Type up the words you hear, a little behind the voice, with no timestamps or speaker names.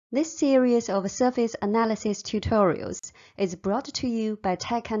This series of surface analysis tutorials is brought to you by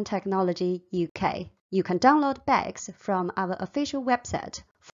Tech and Technology UK. You can download BEX from our official website.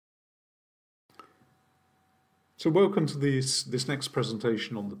 So welcome to this next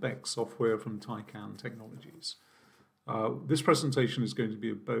presentation on the BEX software from Taikan Technologies. This presentation is going to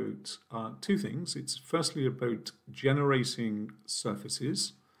be about two things. It's firstly about generating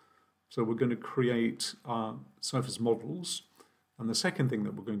surfaces. So we're going to create surface models. And the second thing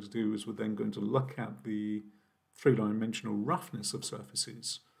that we're going to do is we're then going to look at the three-dimensional roughness of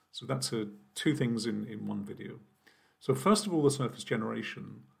surfaces. So that's two things in one video. So first of all, the surface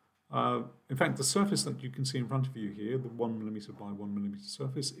generation. In fact, the surface that you can see in front of you here, the 1mm by 1mm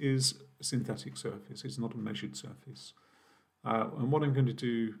surface, is a synthetic surface. It's not a measured surface. And what I'm going to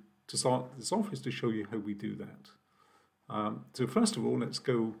do to start this off is to show you how we do that. So first of all, let's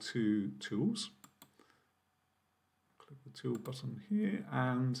go to Tools. Click the Tool button here,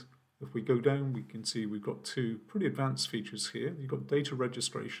 and if we go down, we can see we've got two pretty advanced features here. You've got data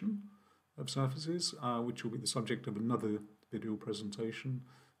registration of surfaces, which will be the subject of another video presentation.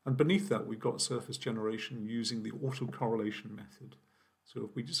 And beneath that, we've got surface generation using the autocorrelation method. So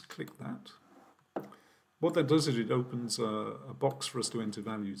if we just click that, what that does is it opens a box for us to enter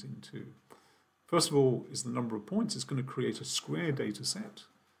values into. First of all is the number of points. It's going to create a square data set.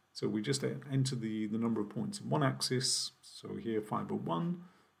 So we just enter the number of points in one axis. So here 501.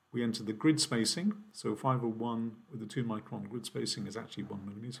 We enter the grid spacing. So 501 with a 2 micron grid spacing is actually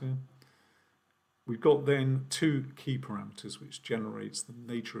 1mm. We've got then two key parameters which generates the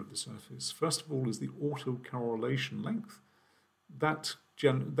nature of the surface. First of all is the autocorrelation length. That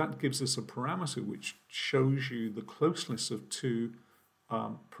gives us a parameter which shows you the closeness of two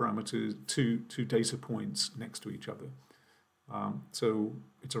parameters, two data points next to each other. So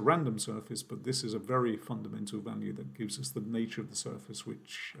it's a random surface, but this is a very fundamental value that gives us the nature of the surface,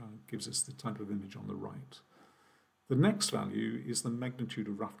 which gives us the type of image on the right. The next value is the magnitude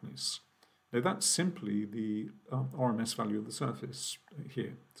of roughness. Now that's simply the RMS value of the surface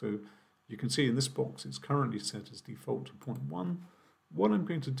here. So you can see in this box it's currently set as default to 0.1. What I'm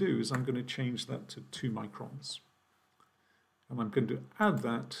going to do is I'm going to change that to 2 microns. And I'm going to add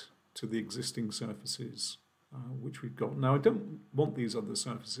that to the existing surfaces which we've got. Now I don't want these other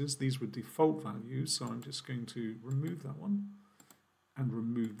surfaces. These were default values, so I'm just going to remove that one and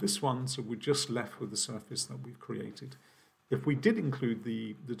remove this one, so we're just left with the surface that we've created. If we did include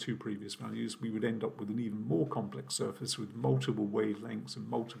the two previous values, we would end up with an even more complex surface with multiple wavelengths and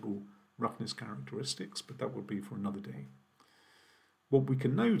multiple roughness characteristics, but that would be for another day. What we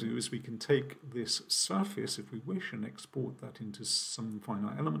can now do is we can take this surface, if we wish, and export that into some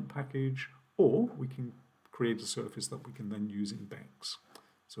finite element package, or we can create a surface that we can then use in BEX.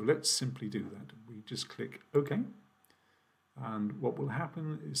 So let's simply do that. We just click OK. And what will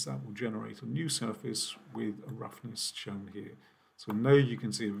happen is that will generate a new surface with a roughness shown here. So now you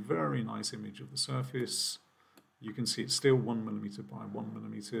can see a very nice image of the surface. You can see it's still 1mm by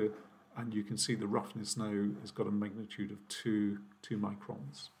 1mm, and you can see the roughness now has got a magnitude of 2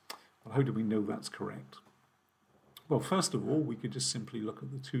 microns. Well, how do we know that's correct? Well, first of all, we could just simply look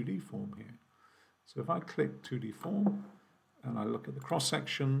at the 2D form here. So if I click 2D form and I look at the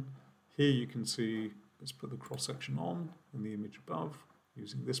cross-section, here you can see, let's put the cross-section on in the image above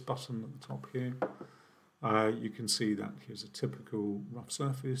using this button at the top here. You can see that here's a typical rough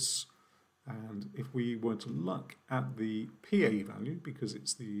surface, and if we were to look at the PA value, because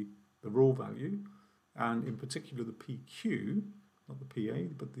it's the raw value, and in particular the PQ, not the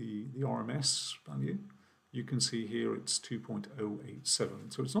PA, but the RMS value, you can see here it's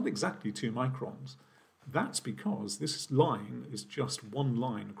 2.087. So it's not exactly 2 microns. That's because this line is just one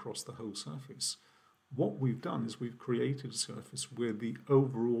line across the whole surface. What we've done is we've created a surface where the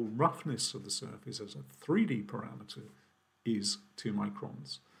overall roughness of the surface as a 3D parameter is 2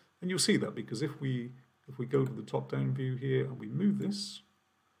 microns. And you'll see that because if we go to the top-down view here and we move this,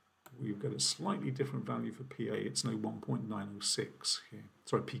 we've got a slightly different value for PA. It's now 1.906 here.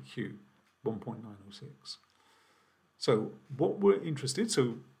 Sorry, PQ, 1.906. So what we're interested,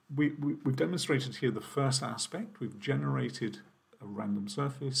 so we've demonstrated here the first aspect. We've generated a random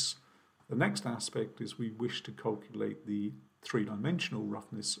surface. The next aspect is we wish to calculate the three-dimensional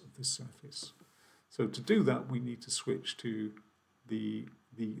roughness of this surface. So to do that, we need to switch to the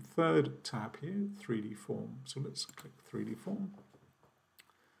third tab here, 3D form. So let's click 3D form.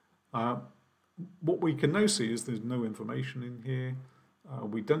 What we can now see is there's no information in here.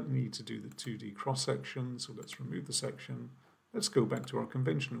 We don't need to do the 2D cross-section, so let's remove the section. Let's go back to our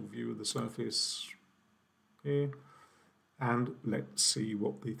conventional view of the surface here. And let's see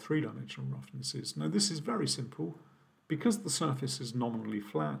what the three-dimensional roughness is. Now this is very simple Because the surface is nominally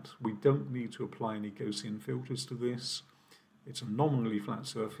flat, we don't need to apply any Gaussian filters to this. It's a nominally flat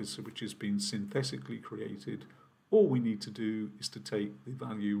surface which has been synthetically created. All we need to do is to take the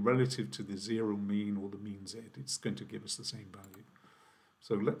value relative to the zero mean or the mean z. It's going to give us the same value.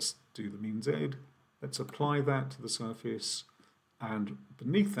 So let's do the mean z. Let's apply that to the surface. And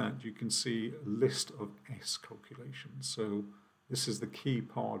beneath that, you can see a list of S calculations. So this is the key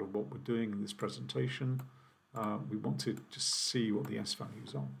part of what we're doing in this presentation. We want to just see what the S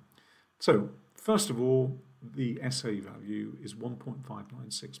values are. So first of all, the SA value is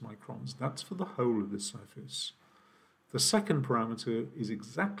 1.596 microns. That's for the whole of the surface. The second parameter is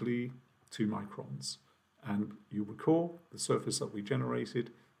exactly 2 microns. And you recall the surface that we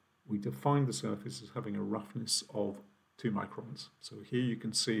generated, we defined the surface as having a roughness of 2 microns. So here you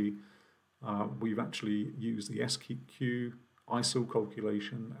can see we've actually used the SQ ISO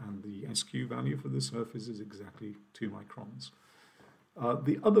calculation, and the SQ value for the surface is exactly 2 microns.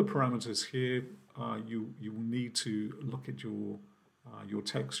 The other parameters here, you will need to look at your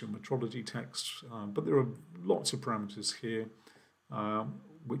text, your metrology text, but there are lots of parameters here,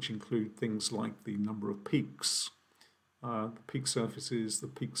 which include things like the number of peaks, the peak surfaces, the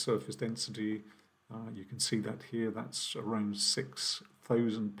peak surface density. You can see that here, that's around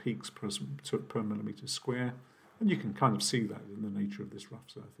 6,000 peaks per millimeter square. And you can kind of see that in the nature of this rough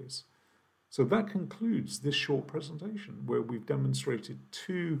surface. So that concludes this short presentation where we've demonstrated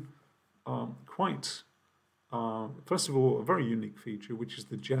two first of all, a very unique feature, which is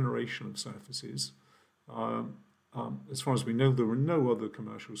the generation of surfaces. As far as we know, there are no other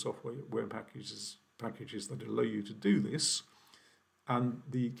commercial software packages that allow you to do this. And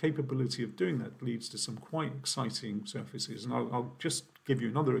the capability of doing that leads to some quite exciting surfaces. And I'll just give you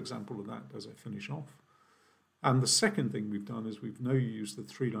another example of that as I finish off. And the second thing we've done is we've now used the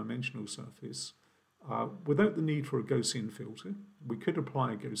three-dimensional surface without the need for a Gaussian filter. We could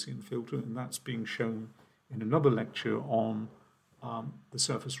apply a Gaussian filter, and that's being shown in another lecture on the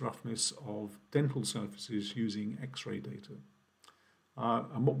surface roughness of dental surfaces using X-ray data.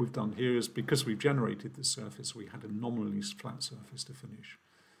 And what we've done here is, because we've generated this surface, we had a nominally flat surface to finish.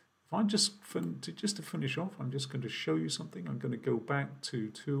 If I just to finish off, I'm just going to show you something. I'm going to go back to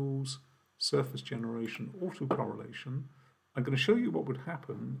Tools, Surface Generation, Autocorrelation. I'm going to show you what would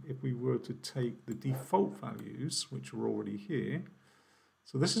happen if we were to take the default values, which are already here.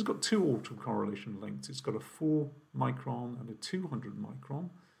 So this has got two autocorrelation lengths. It's got a 4 micron and a 200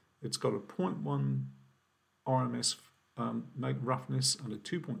 micron. It's got a 0.1 RMS roughness and a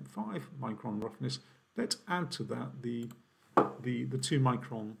 2.5 micron roughness. Let's add to that the 2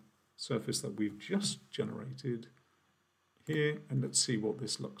 micron surface that we've just generated here, and let's see what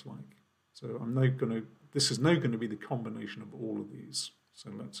this looks like. So this is now going to be the combination of all of these.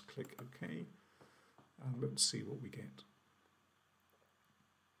 So let's click OK, and let's see what we get.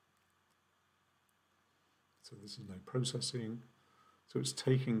 So this is now processing. So it's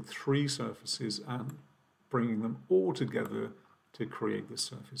taking 3 surfaces and bringing them all together to create this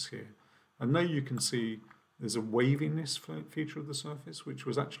surface here. And now you can see there's a waviness feature of the surface, which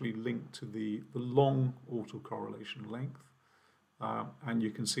was actually linked to the long autocorrelation length. And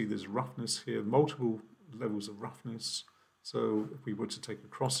you can see there's roughness here, multiple levels of roughness. So if we were to take a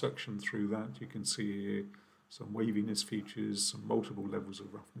cross-section through that, you can see here some waviness features, some multiple levels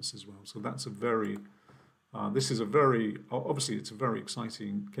of roughness as well. So that's obviously it's a very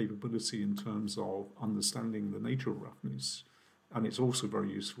exciting capability in terms of understanding the nature of roughness. And it's also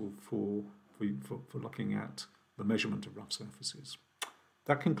very useful for looking at the measurement of rough surfaces.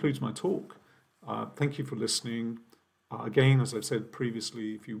 That concludes my talk. Thank you for listening. Again, as I've said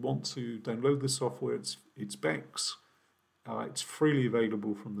previously, if you want to download the software, it's BEX. It's freely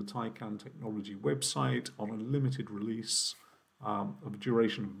available from the Taycan Technology website on a limited release of a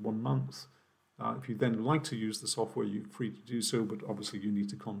duration of 1 month. If you then like to use the software, you're free to do so, but obviously you need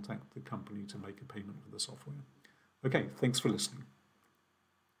to contact the company to make a payment for the software. Okay, thanks for listening.